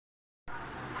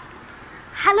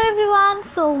Hello everyone,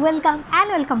 so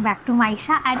welcome back to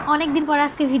Maisha and অনেক দিন পর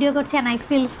আজকে ভিডিও করছি and I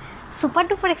feel super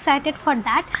duper excited for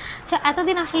that. So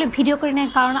এতদিন আসলে ভিডিও করি না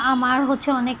কারণ আমার হচ্ছে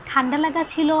অনেক ঠান্ডা লাগা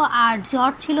ছিল আর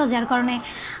জ্বর ছিল, যার কারণে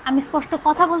আমি স্পষ্ট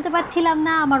কথা বলতে পারছিলাম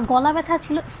না। আমার গলা ব্যথা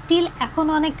ছিল, স্টিল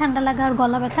এখনও অনেক ঠান্ডা লাগা আর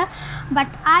গলা ব্যথা, বাট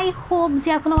আই হোপ যে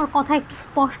এখন আমার কথা একটু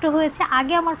স্পষ্ট হয়েছে।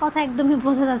 আগে আমার কথা একদমই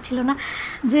বোঝা যাচ্ছিল না,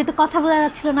 যেহেতু কথা বোঝা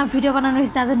যাচ্ছিল না ভিডিও বানানো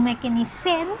doesn't make any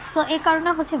sense, so এই কারণে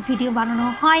হচ্ছে ভিডিও বানানো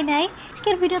হয় নাই।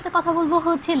 আজকের ভিডিওতে কথা বলবো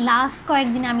হচ্ছে লাস্ট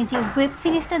কয়েকদিন আমি যে ওয়েব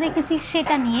সিরিজটা দেখেছি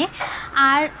সেটা নিয়ে।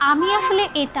 আর আমি আসলে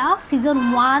এটা সিজন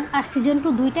 1 আর সিজন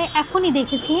 2 দুইটাই এখনই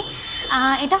দেখেছি।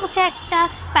 এটা হচ্ছে একটা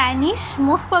স্প্যানিশ,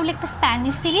 মোস্ট প্রবলি একটা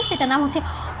স্প্যানিশ সিরিজ। এটার নাম হচ্ছে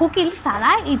হুকিল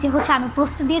সারা। এই যে হচ্ছে আমি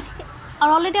পোস্ট দিয়েছি আর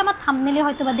অলরেডি আমার থাম্বনেলে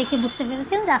হয়তো বা দেখে বুঝতে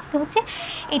পেরেছেন যে আজকে হচ্ছে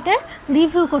এটার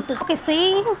রিভিউ করতে। ওকে, সেই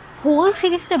হোল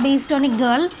সিরিজটা বেসড অন এ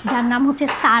গার্ল যার নাম হচ্ছে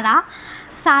সারা।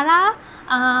 সারা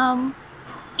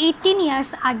 18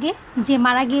 ইয়ার্স আগে যে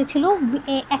মারা গিয়েছিল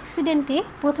অ্যাক্সিডেন্টে।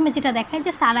 প্রথমে যেটা দেখায়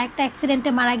যে সারা একটা অ্যাক্সিডেন্টে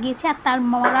মারা গিয়েছে আর তার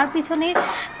মরার পিছনের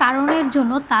কারণের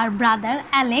জন্য তার ব্রাদার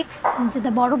অ্যালেক্স,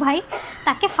 যেটা বড় ভাই,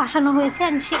 তাকে ফাঁসানো হয়েছে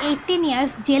অ্যান্ড সে 18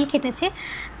 ইয়ার্স জেল খেটেছে।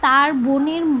 তার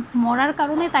বোনের মরার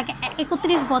কারণে তাকে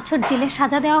 31 বছর জেলের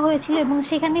সাজা দেওয়া হয়েছিল এবং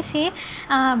সেখানে সে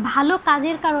ভালো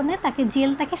কাজের কারণে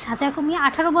তাকে সাজা কমিয়ে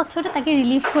 18 বছরে তাকে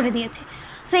রিলিভ করে দিয়েছে।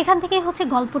 সো এখান থেকে হচ্ছে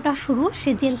গল্পটা শুরু।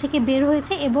 সে জেল থেকে বের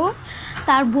হয়েছে এবং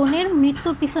তার বোনের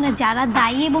মৃত্যুর পিছনে যারা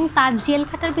দায়ী এবং তার জেল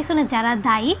খাটার পিছনে যারা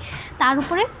দায়ী তার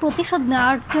উপরে প্রতিশোধ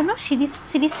নেওয়ার জন্য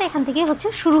সিরিজটা এখান থেকে হচ্ছে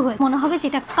শুরু হয়। মনে হবে যে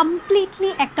এটা কমপ্লিটলি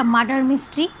একটা মার্ডার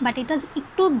মিস্ট্রি, বাট এটা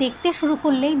একটু দেখতে শুরু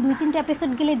করলেই 2-3টা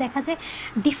এপিসোড গেলেই দেখা যায়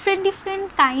ডিফারেন্ট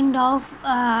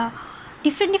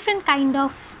কাইন্ড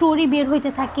অফ স্টোরি বের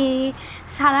হইতে থাকে।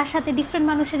 সারার সাথে ডিফারেন্ট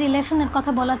মানুষের রিলেশনের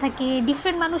কথা বলা থাকে,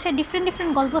 ডিফারেন্ট মানুষের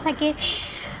ডিফারেন্ট গল্প থাকে।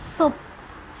 সো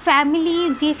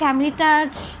যে ফ্যামিলিটার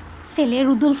ছেলে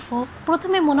রুদুলফো,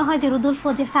 প্রথমে মনে হয় যে রুদুলফো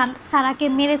যে সারাকে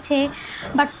মেরেছে,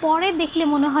 বাট পরে দেখলে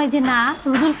মনে হয় যে না,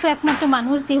 রুদুলফো একমাত্র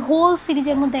মানুষ যে হোল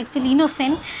সিরিজের মধ্যে অ্যাকচুয়ালি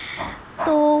ইনোসেন্ট।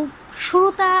 তো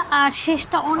শুরুটা আর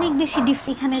শেষটা অনেক বেশি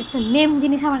এখানে একটা লেম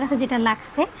জিনিস আমার কাছে যেটা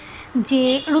লাগছে যে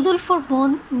রুদুলফোর বোন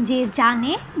যে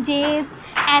জানে যে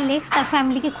অ্যালেক্স তার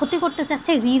ফ্যামিলিকে ক্ষতি করতে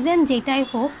চাচ্ছে, রিজন যেটাই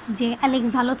হোক, যে অ্যালেক্স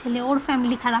ভালো ছেলে, ওর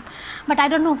ফ্যামিলি খারাপ, but I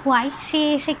don't know why সে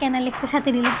এসে কেন অ্যালেক্সের সাথে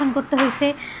রিলেশন করতে হয়েছে,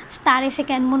 তার এসে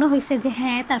কেন মনে হয়েছে যে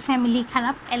হ্যাঁ তার ফ্যামিলি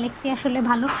খারাপ, অ্যালেক্সই আসলে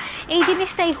ভালো। এই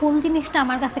জিনিসটা, এই হোল জিনিসটা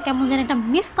আমার কাছে কেমন যেন একটা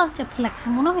মিসকনসেপ্ট লাগছে।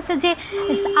 মনে হয়েছে যে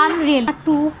ইটস আনরিয়েল।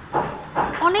 2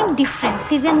 অনেক ডিফারেন্ট।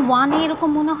 সিজন 1-এ এরকম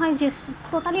মনে হয় যে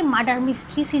টোটালি মার্ডার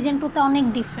মিস্ট্রি, সিজন 2-তে অনেক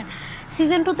ডিফারেন্ট।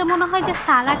 সিজন 2-তে মনে হয় যে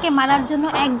সারাকে মারার জন্য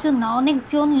একজন না,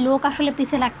 অনেকজন লোক আসলে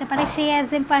পিছিয়ে লাগতে পারে। সে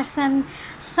অ্যাজ এ পারসন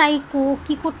সাইকো,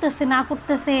 কী করতেছে না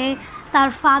করতেছে, তার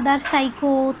ফাদার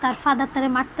সাইকো, তার ফাদার তারে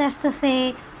মারতে আসতেছে,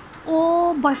 ও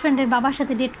বয়ফ্রেন্ডের বাবার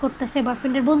সাথে ডেট করতেছে,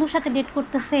 বয়ফ্রেন্ডের বন্ধুর সাথে ডেট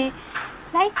করতেছে,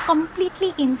 লাইক কমপ্লিটলি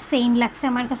ইনসেইন লাগছে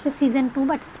আমার কাছে সিজন 2।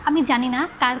 বাট আমি জানি না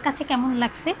কার কাছে কেমন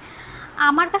লাগছে।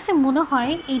 আমার কাছে মনে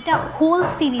হয় এইটা হোল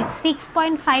সিরিজ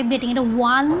 6.5 রেটিং। এটা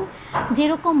 1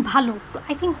 যেরকম ভালো,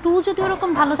 আই থিঙ্ক 2 যদি ওরকম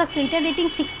ভালো থাকতো, এটা রেটিং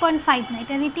 6.5 না,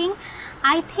 এটা রেটিং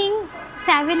আই থিঙ্ক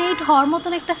 7-8 হওয়ার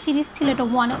মতন একটা সিরিজ ছিল। এটা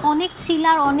 1 অনেক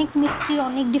থ্রিলার, অনেক মিস্ট্রি,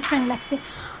 অনেক ডিফারেন্ট লাগছে।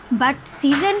 বাট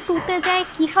সিজন 2-তে যায়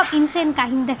কী সব ইনসেন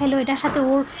কাহিনী দেখালো, এটার সাথে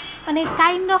ওর মানে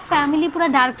কাইন্ড অফ ফ্যামিলি, পুরো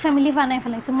ডার্ক ফ্যামিলি বানায়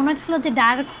ফেলাইছে। মনে হচ্ছিলো যে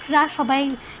ডার্করা সবাই,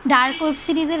 ডার্ক ওয়েব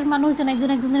সিরিজের মানুষজন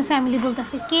একজনের ফ্যামিলি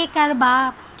বলতেছে, কে কার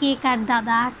বাপ, কে কার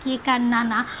দাদা, কে কার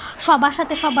নানা, সবার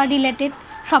সাথে সবার রিলেটেড,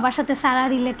 সবার সাথে সারা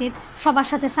রিলেটেড, সবার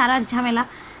সাথে সারার ঝামেলা।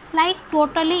 লাইক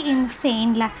টোটালি ইনসেইন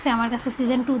লাগছে আমার কাছে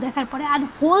সিজন 2 দেখার পরে। আর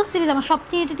হোল সিরিজ আমার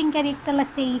সবচেয়ে ইরিটেটিং ক্যারেক্টার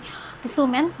লাগছে এই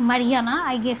সোম্যান, মারিয়ানা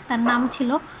আই গেস তার নাম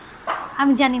ছিল।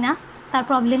 আমি জানি না তার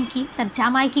প্রবলেম কি, তার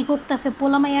জামাই কী করতেছে,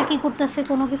 পোলামাইয়া কী করতেছে,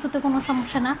 কোনো কিছুতে কোনো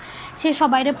সমস্যা না, সে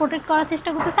সবাইরে প্রোটেক্ট করার চেষ্টা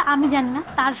করতেছে। আমি জানি না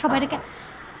তার সবাইকে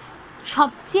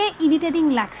সবচেয়ে ইরিটেটিং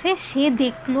লাগছে, সে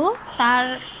দেখলো তার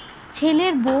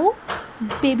ছেলের বউ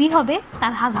বেবি হবে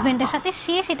তার হাজব্যান্ডের সাথে,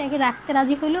 সে সেটাকে রাখতে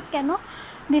রাজি হইল কেন?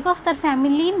 বিকজ তার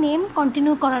ফ্যামিলি নেম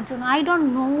কন্টিনিউ করার জন্য। I don't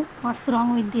know what's wrong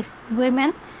with this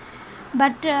women,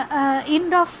 but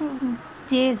end of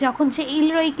যে যখন সে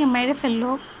ইলরয়কে মেরে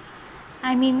ফেললো,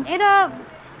 আই মিন এটা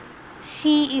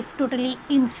শি ইজ টোটালি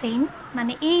ইনসেইন।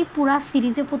 মানে এই পুরা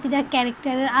সিরিজে প্রতিটা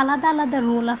ক্যারেক্টারের আলাদা আলাদা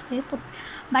রোল আছে,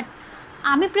 বাট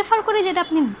আমি প্রেফার করি যেটা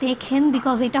আপনি দেখেন,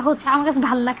 বিকজ এটা হচ্ছে আমার কাছে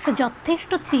ভালো লাগছে,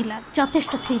 যথেষ্ট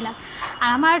থ্রিলার। আর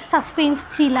আমার সাসপেন্স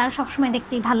থ্রিলার সবসময়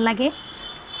দেখতেই ভাল লাগে।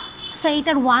 সো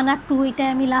এইটার 1 আর 2 এটা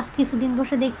আমি লাস্ট কিছুদিন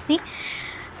বসে দেখছি।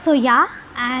 So yeah,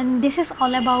 and this is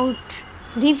all about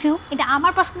review. এটা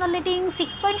আমার পার্সোনাল রেটিং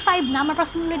 6.5 না, আমার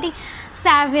পার্সোনাল রেটিং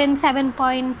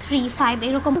 7.35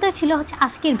 এরকম তো ছিল হচ্ছে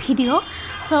আজকের ভিডিও।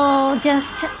 সো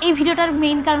জাস্ট এই ভিডিওটার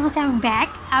মেইন কারণ হচ্ছে আমি ব্যাক,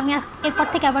 আমি এরপর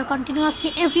থেকে আবার continuously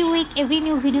every week every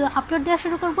new video upload দেওয়া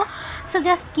শুরু করবো। So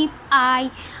just keep I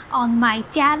on my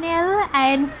channel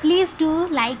and please do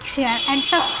like, share and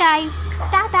subscribe.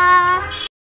 Tata.